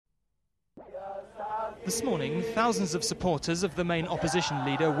This morning, thousands of supporters of the main opposition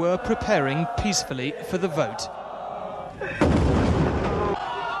leader were preparing peacefully for the vote.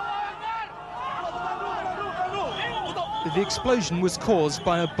 The explosion was caused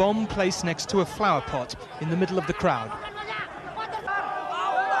by a bomb placed next to a flower pot in the middle of the crowd.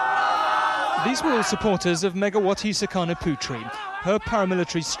 These were all supporters of Megawati Soekarno Putri. Her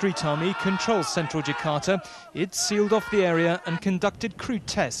paramilitary street army controls central Jakarta. It sealed off the area and conducted crude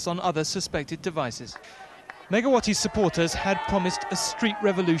tests on other suspected devices. Megawati's supporters had promised a street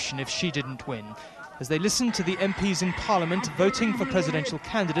revolution if she didn't win. As they listened to the MPs in Parliament voting for presidential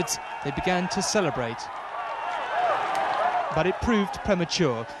candidates, they began to celebrate. But it proved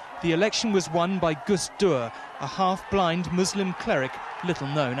premature. The election was won by Gus Dur, a half-blind Muslim cleric little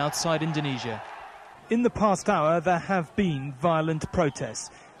known outside Indonesia. In the past hour, there have been violent protests.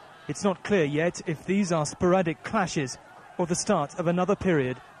 It's not clear yet if these are sporadic clashes or the start of another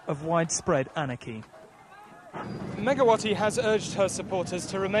period of widespread anarchy. Megawati has urged her supporters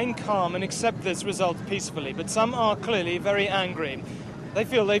to remain calm and accept this result peacefully, but some are clearly very angry. They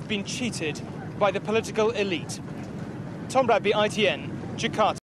feel they've been cheated by the political elite. Tom Bradby, ITN, Jakarta.